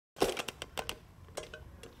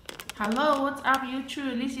Hello, what's up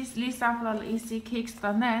YouTube? This is Lisa from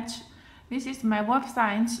yeezykick.net. This is my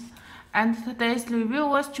website, and today's review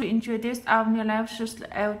was to introduce our new live shoes,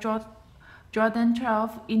 Air Jordan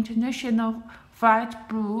 12 International Bright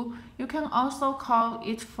Blue. You can also call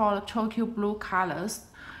it for Tokyo Blue colors.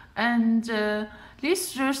 And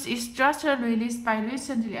this shoes is just released by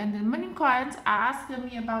recently, and many clients are asking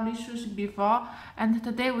me about these shoes before, and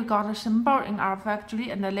today we got a sample in our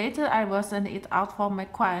factory, and later I will send it out for my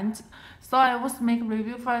clients. So I will make a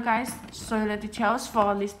review for you guys, show you the details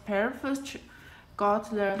for this pair. First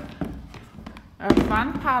got the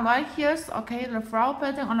front part right here, okay, the flower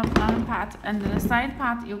pattern on the front part, and the side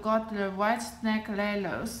part you got the white snake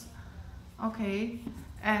layers, okay,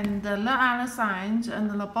 and the other side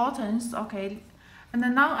and the buttons, okay.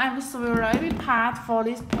 And now I will show you every part for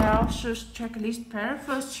this pair of shoes. Check this pair.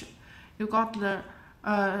 First you got the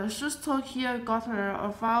shoes toe here, you got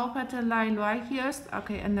a flower pattern line right here,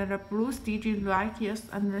 okay, and the blue stitching right here,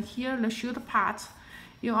 and here the shoe part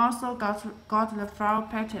you also got the flower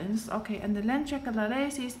patterns, okay. And then check the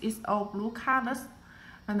laces is all blue colors,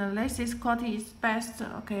 and the laces quality is best,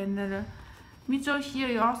 okay. And the middle here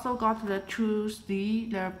you also got the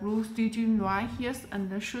the blue stitching right here, and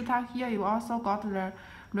the shoe top here you also got the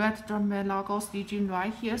red German logo stitching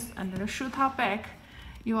right here, and the shoe top back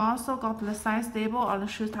you also got the side stable on the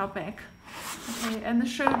shoe top back, okay. And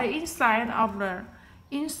show the inside of the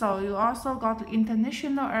insole, you also got the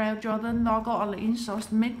International Air Jordan logo on the insole.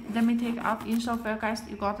 Let me take out insole for you guys.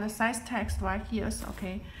 You got the size text right here,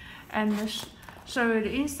 okay. And show you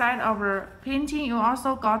the inside of the painting, you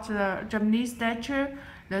also got the Japanese statue,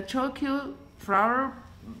 the Tokyo flower,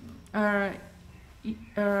 you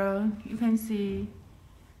can see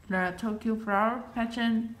the Tokyo flower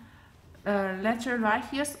pattern letter right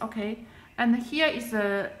here, okay. And here is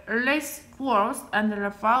the lace walls and the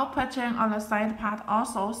flower pattern on the side part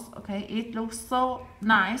also, okay. It looks so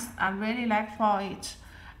nice, I really like for it.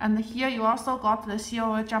 And here you also got the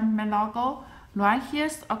silver Jumpman logo right here,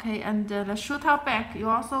 okay. And the shoe top back you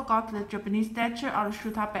also got the Japanese statue on the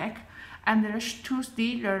shoe top back, and the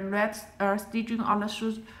the red stitching on the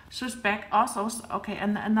shoes back also, okay.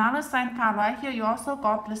 And another side part right here you also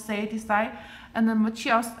got the same design and the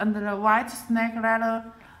materials and the white snake leather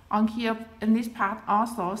on here in this part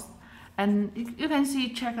also. And you can see,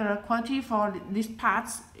 check the quality for this part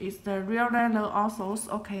is the real leather also,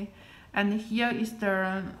 okay. And here is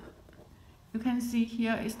the, you can see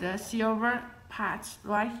here is the silver part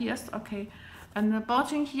right here, okay. And the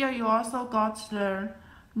bottom here you also got the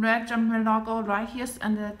red German logo right here,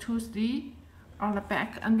 and the 2D on the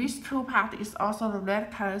back, and this two part is also the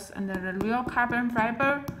red colors and the real carbon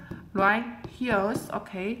fiber right here,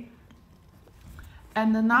 okay.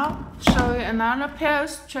 And now show you another pair.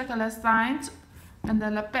 Check the side and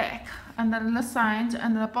the back and the side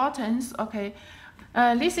and the buttons, okay.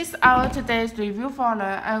 This is our today's review for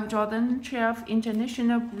the Air Jordan 12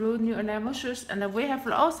 International Blue New 11 shoes, and we have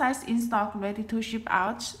all sizes in stock ready to ship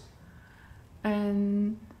out.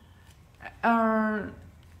 And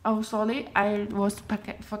oh sorry, I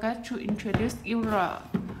forgot to introduce you the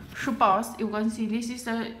shoe box. You can see this is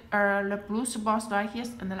the blue shoe box right here,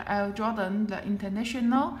 and the Air Jordan, the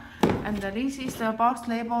International, and this is the box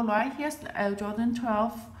label right here, the Air Jordan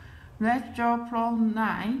 12 Retro Pro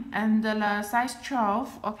 9, and the size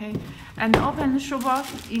 12, okay. And open the shoe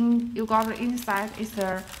box, you got the inside is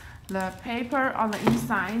the paper on the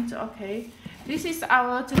inside, okay. This is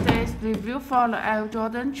our today's review for the Air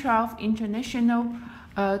Jordan 12 International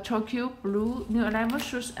Tokyo Blue New 11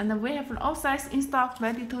 shoes, and we have all sizes in stock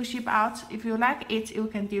ready to ship out. If you like it, you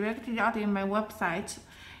can directly order in my website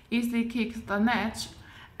yeezykick.net.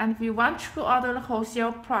 And if you want to order the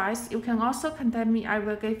wholesale price, you can also contact me. I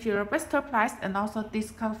will give you a best price and also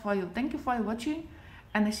discount for you. Thank you for watching,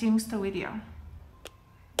 and see you in the next video.